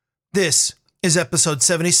This is episode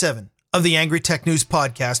 77 of the Angry Tech News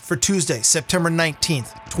Podcast for Tuesday, September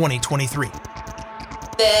 19th, 2023.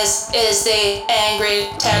 This is the Angry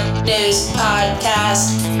Tech News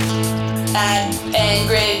Podcast at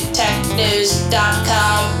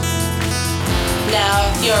angrytechnews.com. Now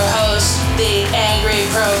your host, the Angry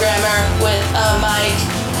Programmer with a mic,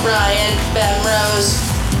 Ryan Bemrose.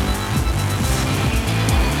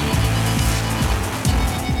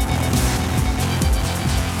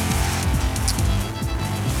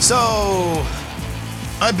 So,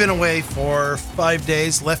 I've been away for 5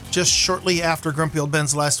 days, left just shortly after Grumpy Old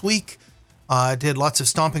Ben's last week. Did lots of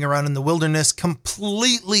stomping around in the wilderness,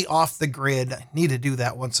 completely off the grid. I need to do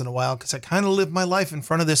that once in a while because I kind of live my life in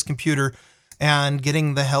front of this computer and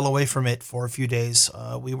getting the hell away from it for a few days.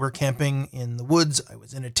 We were camping in the woods. I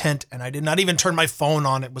was in a tent and I did not even turn my phone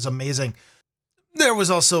on. It was amazing. There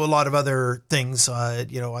was also a lot of other things.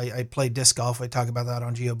 I play disc golf. I talk about that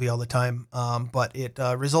on GOB all the time. But it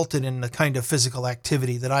resulted in the kind of physical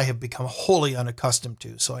activity that I have become wholly unaccustomed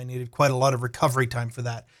to. So I needed quite a lot of recovery time for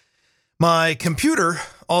that. My computer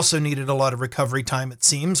also needed a lot of recovery time, it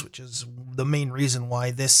seems, which is the main reason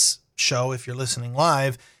why this show, if you're listening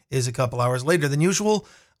live, is a couple hours later than usual.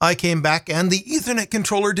 I came back and the Ethernet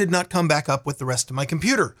controller did not come back up with the rest of my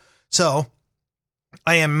computer. So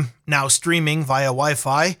I am now streaming via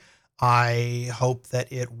Wi-Fi. I hope that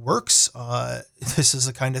it works. This is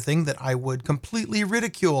the kind of thing that I would completely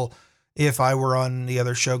ridicule if I were on the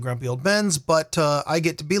other show, Grumpy Old Ben's, but I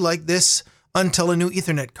get to be like this until a new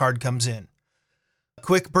Ethernet card comes in.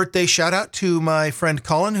 Quick birthday shout out to my friend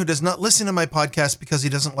Colin, who does not listen to my podcast because he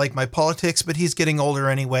doesn't like my politics, but he's getting older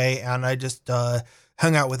anyway, and I just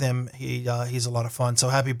hung out with him. He's a lot of fun. So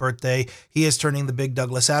happy birthday. He is turning the big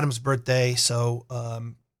Douglas Adams birthday. So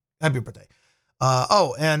happy birthday.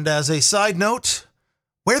 And as a side note,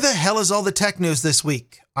 where the hell is all the tech news this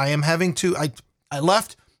week? I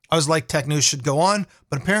left. I was like, tech news should go on,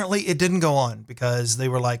 but apparently it didn't go on because they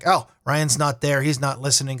were like, oh, Ryan's not there. He's not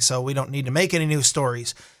listening. So we don't need to make any new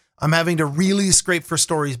stories. I'm having to really scrape for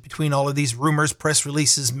stories between all of these rumors, press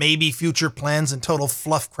releases, maybe future plans, and total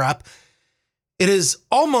fluff crap. It is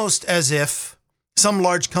almost as if some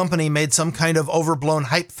large company made some kind of overblown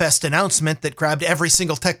hype fest announcement that grabbed every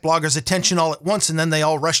single tech blogger's attention all at once, and then they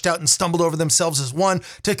all rushed out and stumbled over themselves as one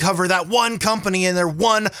to cover that one company and their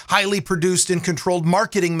one highly produced and controlled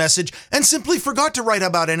marketing message, and simply forgot to write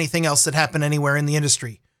about anything else that happened anywhere in the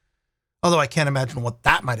industry. Although I can't imagine what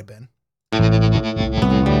that might have been.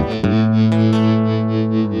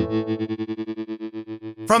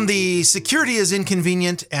 From the security is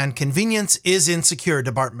inconvenient and convenience is insecure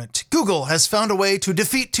department, Google has found a way to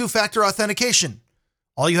defeat two-factor authentication.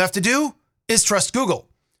 All you have to do is trust Google.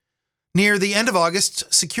 Near the end of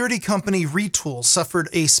August, security company Retool suffered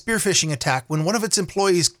a spear phishing attack when one of its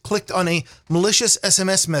employees clicked on a malicious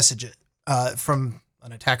SMS message from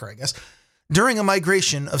an attacker, I guess, during a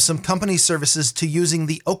migration of some company services to using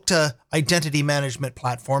the Okta identity management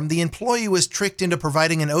platform. The employee was tricked into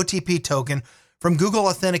providing an OTP token from Google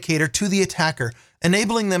Authenticator to the attacker,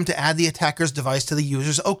 enabling them to add the attacker's device to the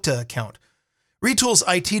user's Okta account. Retool's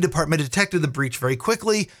IT department detected the breach very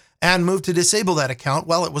quickly and moved to disable that account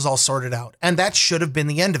while it was all sorted out, and that should have been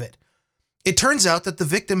the end of it. It turns out that the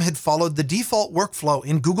victim had followed the default workflow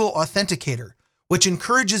in Google Authenticator, which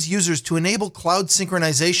encourages users to enable cloud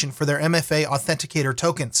synchronization for their MFA Authenticator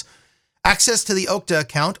tokens. Access to the Okta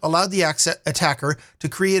account allowed the attacker to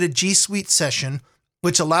create a G Suite session,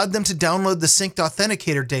 which allowed them to download the synced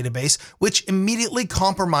Authenticator database, which immediately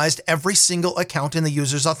compromised every single account in the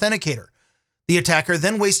user's Authenticator. The attacker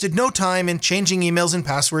then wasted no time in changing emails and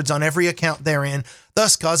passwords on every account therein,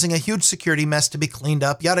 thus causing a huge security mess to be cleaned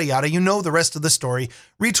up, yada yada. You know the rest of the story.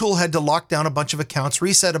 Retool had to lock down a bunch of accounts,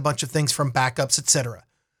 reset a bunch of things from backups, etc.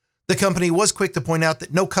 The company was quick to point out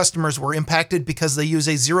that no customers were impacted because they use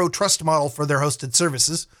a zero trust model for their hosted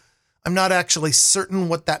services. I'm not actually certain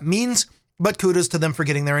what that means, but kudos to them for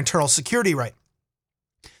getting their internal security right.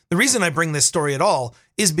 The reason I bring this story at all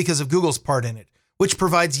is because of Google's part in it, which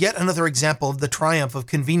provides yet another example of the triumph of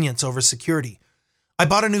convenience over security. I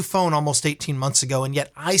bought a new phone almost 18 months ago, and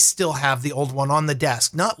yet I still have the old one on the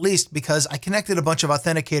desk, not least because I connected a bunch of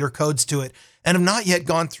Authenticator codes to it and have not yet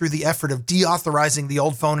gone through the effort of deauthorizing the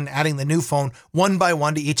old phone and adding the new phone one by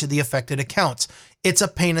one to each of the affected accounts. It's a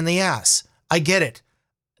pain in the ass. I get it.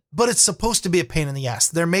 But it's supposed to be a pain in the ass.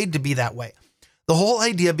 They're made to be that way. The whole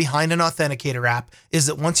idea behind an Authenticator app is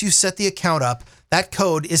that once you set the account up, that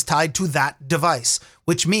code is tied to that device,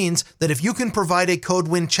 which means that if you can provide a code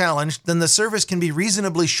when challenged, then the service can be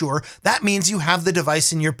reasonably sure that means you have the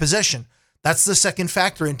device in your possession. That's the second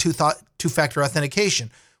factor in two-factor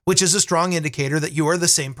authentication, which is a strong indicator that you are the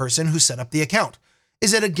same person who set up the account.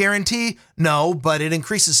 Is it a guarantee? No, but it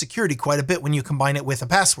increases security quite a bit when you combine it with a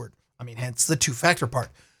password. Hence the two-factor part.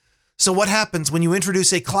 So what happens when you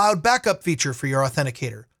introduce a cloud backup feature for your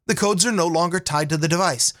authenticator? The codes are no longer tied to the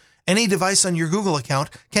device. Any device on your Google account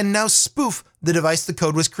can now spoof the device the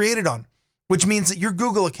code was created on, which means that your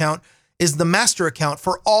Google account is the master account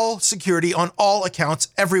for all security on all accounts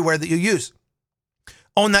everywhere that you use.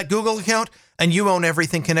 Own that Google account, and you own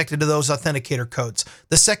everything connected to those authenticator codes.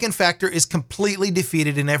 The second factor is completely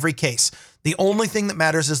defeated in every case. The only thing that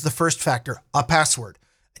matters is the first factor, a password.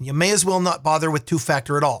 And you may as well not bother with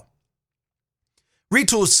two-factor at all.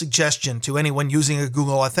 Retool's suggestion to anyone using a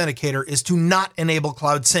Google Authenticator is to not enable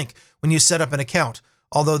Cloud Sync when you set up an account,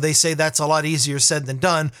 although they say that's a lot easier said than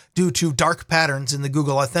done due to dark patterns in the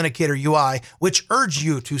Google Authenticator UI, which urge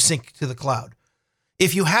you to sync to the cloud.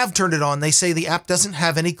 If you have turned it on, they say the app doesn't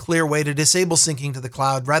have any clear way to disable syncing to the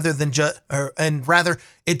cloud, rather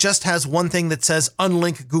it just has one thing that says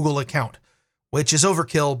unlink Google account, which is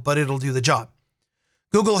overkill, but it'll do the job.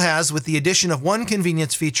 Google has, with the addition of one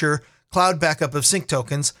convenience feature, cloud backup of sync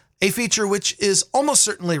tokens, a feature which is almost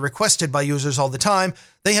certainly requested by users all the time.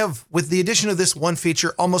 They have, with the addition of this one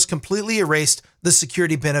feature, almost completely erased the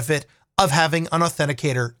security benefit of having an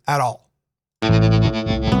authenticator at all.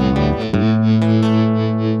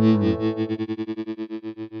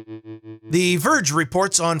 The Verge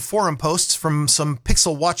reports on forum posts from some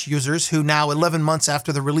Pixel Watch users who now, 11 months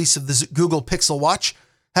after the release of the Google Pixel Watch,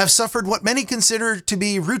 have suffered what many consider to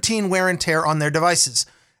be routine wear and tear on their devices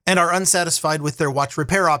and are unsatisfied with their watch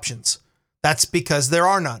repair options. That's because there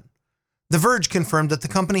are none. The Verge confirmed that the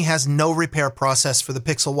company has no repair process for the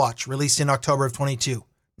Pixel Watch, released in October of 2022.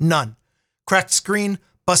 None. Cracked screen,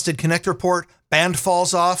 busted connector port, band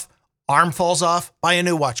falls off, arm falls off, buy a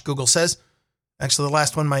new watch, Google says. Actually, the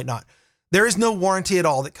last one might not. There is no warranty at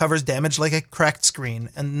all that covers damage like a cracked screen.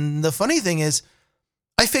 And the funny thing is,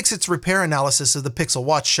 iFixit's repair analysis of the Pixel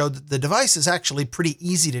Watch showed that the device is actually pretty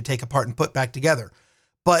easy to take apart and put back together.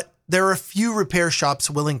 But there are a few repair shops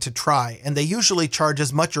willing to try, and they usually charge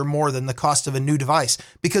as much or more than the cost of a new device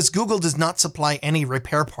because Google does not supply any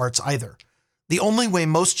repair parts either. The only way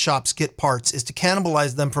most shops get parts is to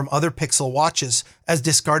cannibalize them from other Pixel Watches as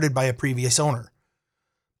discarded by a previous owner.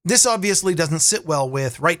 This obviously doesn't sit well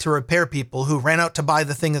with right-to-repair people who ran out to buy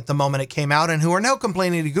the thing at the moment it came out and who are now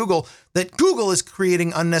complaining to Google that Google is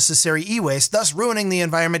creating unnecessary e-waste, thus ruining the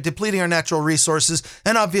environment, depleting our natural resources,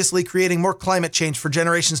 and obviously creating more climate change for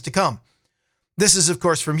generations to come. This is, of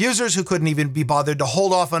course, from users who couldn't even be bothered to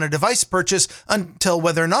hold off on a device purchase until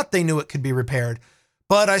whether or not they knew it could be repaired.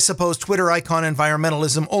 But I suppose Twitter icon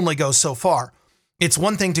environmentalism only goes so far. It's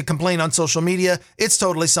one thing to complain on social media, it's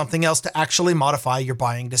totally something else to actually modify your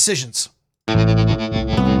buying decisions.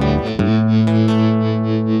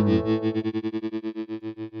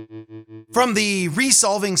 From the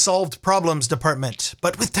Resolving Solved Problems department,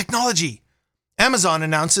 but with technology, Amazon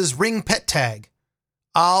announces Ring Pet Tag.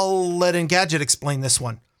 I'll let Engadget explain this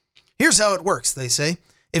one. Here's how it works, they say.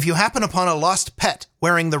 If you happen upon a lost pet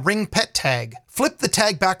wearing the Ring Pet Tag, flip the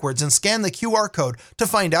tag backwards and scan the QR code to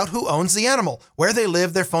find out who owns the animal, where they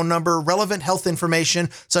live, their phone number, relevant health information,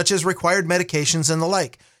 such as required medications and the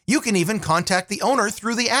like. You can even contact the owner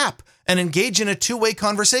through the app and engage in a two-way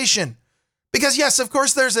conversation. Because yes, of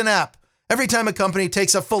course there's an app. Every time a company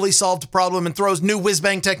takes a fully solved problem and throws new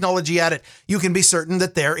whiz-bang technology at it, you can be certain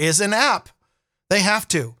that there is an app. They have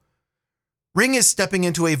to. Ring is stepping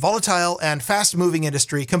into a volatile and fast-moving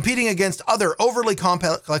industry, competing against other overly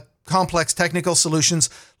complex technical solutions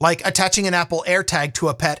like attaching an Apple AirTag to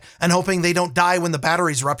a pet and hoping they don't die when the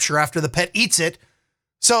batteries rupture after the pet eats it.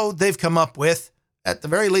 So they've come up with, at the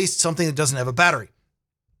very least, something that doesn't have a battery.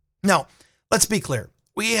 Now, let's be clear.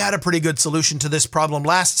 We had a pretty good solution to this problem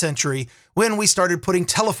last century when we started putting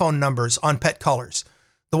telephone numbers on pet collars.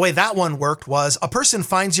 The way that one worked was a person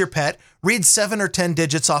finds your pet, reads 7 or 10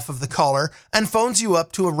 digits off of the collar, and phones you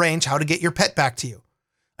up to arrange how to get your pet back to you.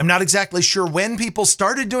 I'm not exactly sure when people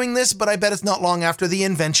started doing this, but I bet it's not long after the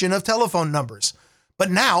invention of telephone numbers. But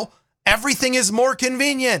now, everything is more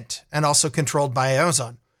convenient and also controlled by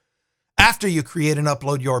Amazon. After you create and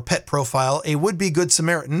upload your pet profile, a would-be Good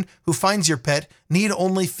Samaritan who finds your pet need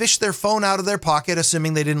only fish their phone out of their pocket,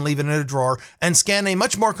 assuming they didn't leave it in a drawer, and scan a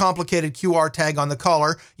much more complicated QR tag on the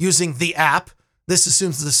collar using the app. This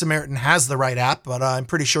assumes the Samaritan has the right app, but I'm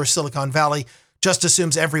pretty sure Silicon Valley just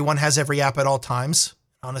assumes everyone has every app at all times.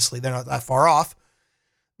 Honestly, they're not that far off.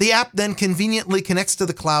 The app then conveniently connects to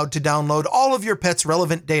the cloud to download all of your pet's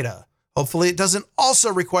relevant data. Hopefully it doesn't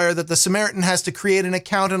also require that the Samaritan has to create an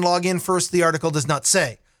account and log in first, the article does not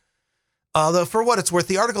say. Although for what it's worth,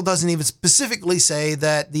 the article doesn't even specifically say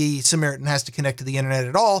that the Samaritan has to connect to the internet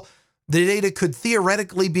at all. The data could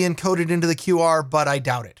theoretically be encoded into the QR, but I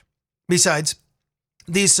doubt it. Besides,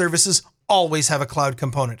 these services always have a cloud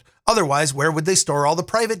component. Otherwise, where would they store all the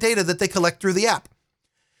private data that they collect through the app?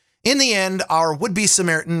 In the end, our would-be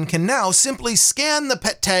Samaritan can now simply scan the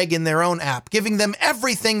pet tag in their own app, giving them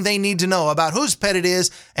everything they need to know about whose pet it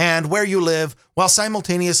is and where you live, while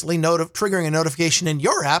simultaneously triggering a notification in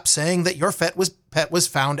your app saying that your pet was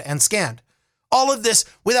found and scanned. All of this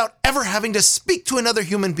without ever having to speak to another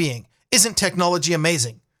human being. Isn't technology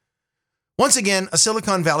amazing? Once again, a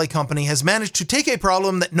Silicon Valley company has managed to take a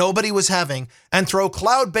problem that nobody was having and throw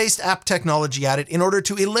cloud-based app technology at it in order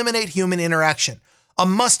to eliminate human interaction. A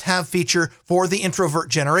must-have feature for the introvert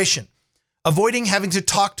generation. Avoiding having to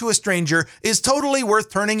talk to a stranger is totally worth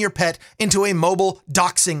turning your pet into a mobile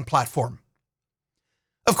doxing platform.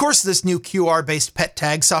 Of course, this new QR-based pet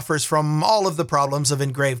tag suffers from all of the problems of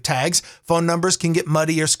engraved tags. Phone numbers can get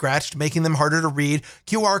muddy or scratched, making them harder to read.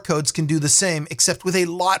 QR codes can do the same, except with a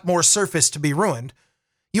lot more surface to be ruined.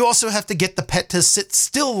 You also have to get the pet to sit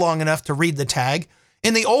still long enough to read the tag.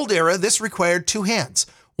 In the old era, this required two hands,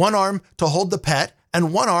 one arm to hold the pet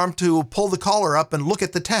and one arm to pull the collar up and look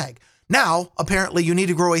at the tag. Now, apparently you need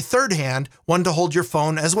to grow a third hand, one to hold your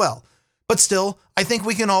phone as well. But still, I think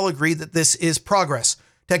we can all agree that this is progress.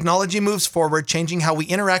 Technology moves forward, changing how we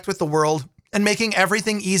interact with the world and making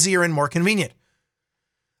everything easier and more convenient.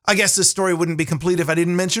 I guess this story wouldn't be complete if I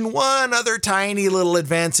didn't mention one other tiny little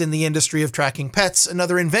advance in the industry of tracking pets,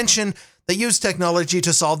 another invention that used technology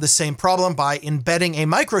to solve the same problem by embedding a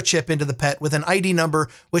microchip into the pet with an ID number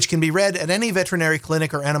which can be read at any veterinary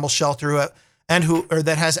clinic or animal shelter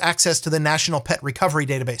that has access to the National Pet Recovery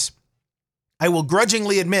Database. I will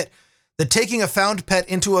grudgingly admit that taking a found pet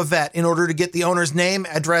into a vet in order to get the owner's name,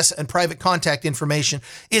 address, and private contact information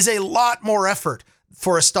is a lot more effort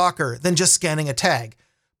for a stalker than just scanning a tag.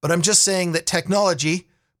 But I'm just saying that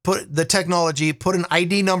put an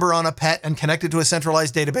ID number on a pet and connect it to a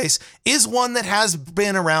centralized database is one that has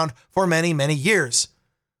been around for many, many years.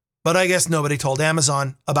 But I guess nobody told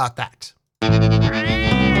Amazon about that.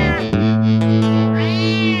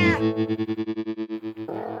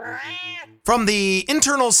 From the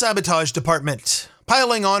Internal Sabotage Department,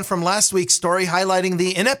 piling on from last week's story highlighting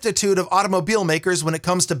the ineptitude of automobile makers when it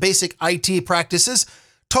comes to basic IT practices,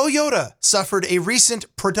 Toyota suffered a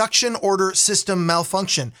recent production order system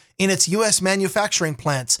malfunction in its U.S. manufacturing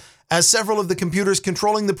plants as several of the computers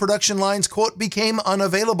controlling the production lines, quote, became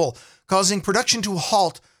unavailable, causing production to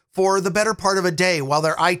halt for the better part of a day while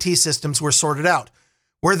their IT systems were sorted out.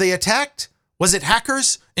 Were they attacked? Was it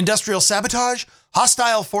hackers? Industrial sabotage?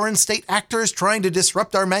 Hostile foreign state actors trying to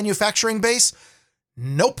disrupt our manufacturing base?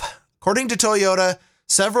 Nope. According to Toyota,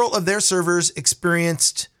 several of their servers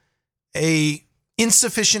experienced a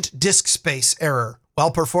insufficient disk space error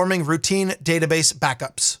while performing routine database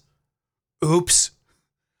backups. Oops.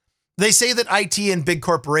 They say that IT in big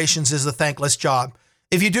corporations is a thankless job.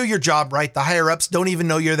 If you do your job right, the higher-ups don't even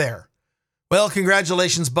know you're there. Well,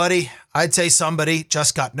 congratulations, buddy. I'd say somebody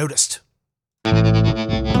just got noticed.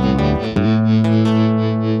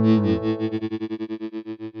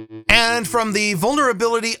 And from the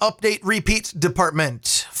Vulnerability Update Repeat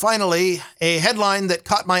Department, finally, a headline that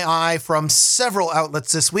caught my eye from several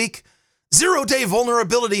outlets this week. Zero-day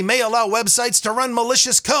vulnerability may allow websites to run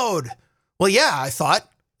malicious code. Well, yeah, I thought.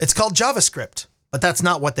 It's called JavaScript, but that's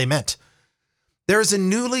not what they meant. There is a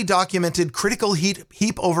newly documented critical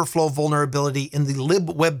heap overflow vulnerability in the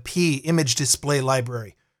libwebp image display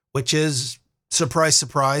library, which is, surprise,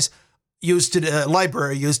 surprise,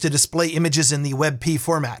 library used to display images in the WebP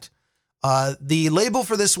format. The label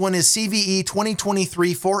for this one is CVE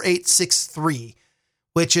 2023-4863,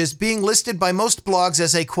 which is being listed by most blogs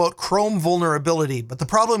as a, quote, Chrome vulnerability, but the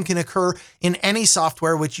problem can occur in any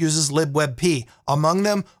software which uses libwebp. Among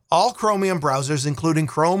them, all Chromium browsers, including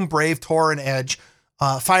Chrome, Brave, Tor, and Edge,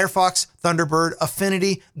 Firefox, Thunderbird,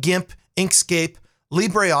 Affinity, GIMP, Inkscape,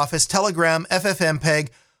 LibreOffice, Telegram, FFmpeg,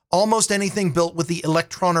 almost anything built with the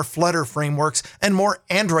Electron or Flutter frameworks, and more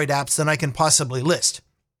Android apps than I can possibly list.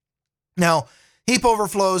 Now, heap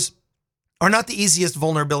overflows are not the easiest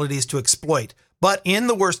vulnerabilities to exploit, but in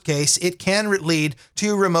the worst case, it can lead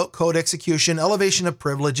to remote code execution, elevation of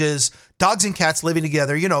privileges, dogs and cats living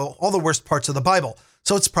together, all the worst parts of the Bible.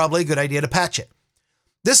 So it's probably a good idea to patch it.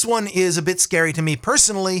 This one is a bit scary to me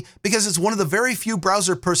personally because it's one of the very few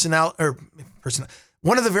browser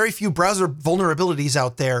vulnerabilities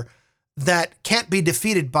out there that can't be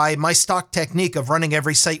defeated by my stock technique of running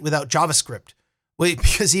every site without JavaScript.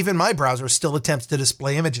 Because even my browser still attempts to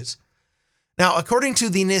display images. Now, according to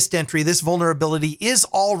the NIST entry, this vulnerability is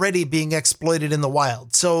already being exploited in the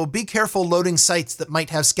wild, so be careful loading sites that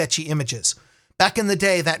might have sketchy images. Back in the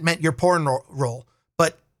day, that meant your porn roll.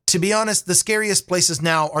 But to be honest, the scariest places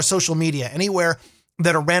now are social media, anywhere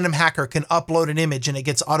that a random hacker can upload an image and it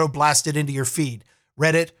gets auto-blasted into your feed.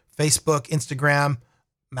 Reddit, Facebook, Instagram,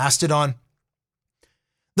 Mastodon.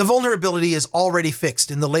 The vulnerability is already fixed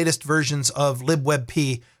in the latest versions of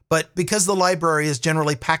libwebp, but because the library is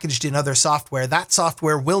generally packaged in other software, that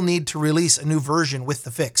software will need to release a new version with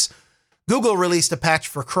the fix. Google released a patch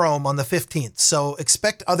for Chrome on the 15th, so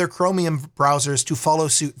expect other Chromium browsers to follow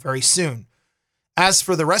suit very soon. As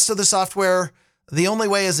for the rest of the software, the only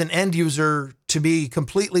way as an end user to be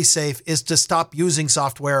completely safe is to stop using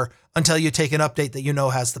software until you take an update that you know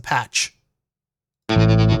has the patch.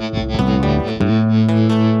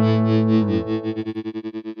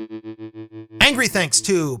 Angry thanks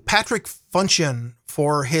to Patrick Funchion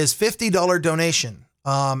for his $50 donation.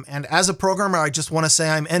 And as a programmer, I just want to say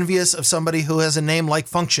I'm envious of somebody who has a name like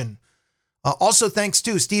Function. Also thanks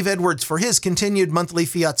to Steve Edwards for his continued monthly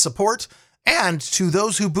fiat support, and to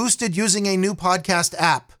those who boosted using a new podcast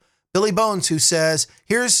app. Billy Bones, who says,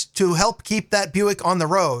 here's to help keep that Buick on the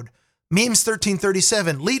road.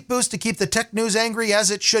 Memes1337, lead boost to keep the tech news angry as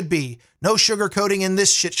it should be. No sugarcoating in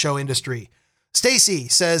this shit show industry. Stacy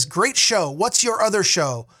says, great show. What's your other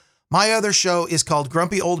show? My other show is called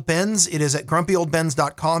Grumpy Old Bens. It is at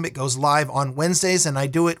grumpyoldbens.com. It goes live on Wednesdays, and I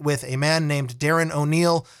do it with a man named Darren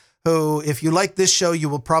O'Neill, who, if you like this show, you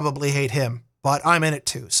will probably hate him. But I'm in it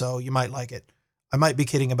too, so you might like it. I might be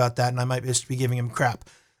kidding about that, and I might just be giving him crap.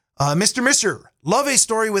 Mr. Misser, love a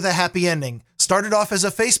story with a happy ending. Started off as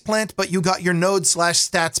a faceplant, but you got your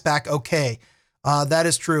node/stats back okay. That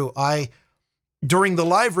is true. During the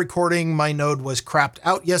live recording, my node was crapped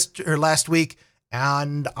out last week,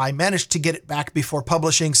 and I managed to get it back before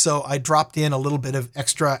publishing, so I dropped in a little bit of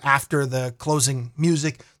extra after the closing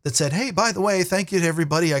music that said, hey, by the way, thank you to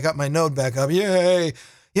everybody. I got my node back up. Yay!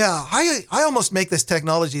 Yeah, I almost make this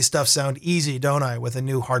technology stuff sound easy, don't I, with a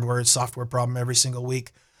new hardware and software problem every single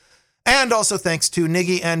week. And also thanks to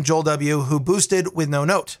Niggy and Joel W., who boosted with no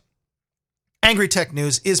note. Angry Tech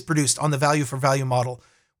News is produced on the value for value model.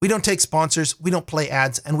 We don't take sponsors, we don't play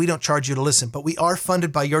ads, and we don't charge you to listen, but we are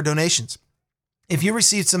funded by your donations. If you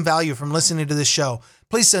received some value from listening to this show,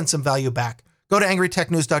 please send some value back. Go to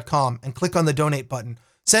angrytechnews.com and click on the donate button.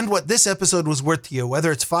 Send what this episode was worth to you,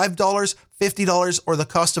 whether it's $5, $50, or the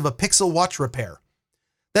cost of a Pixel watch repair.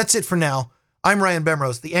 That's it for now. I'm Ryan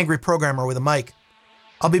Bemrose, the Angry Programmer with a mic.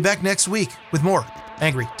 I'll be back next week with more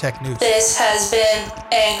Angry Tech News. This has been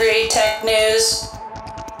Angry Tech News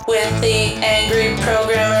with the Angry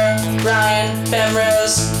Programmer, Ryan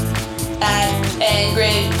Bemrose, at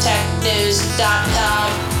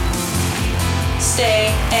angrytechnews.com.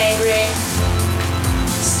 Stay angry.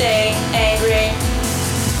 Stay angry.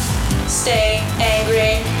 Stay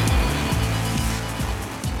angry.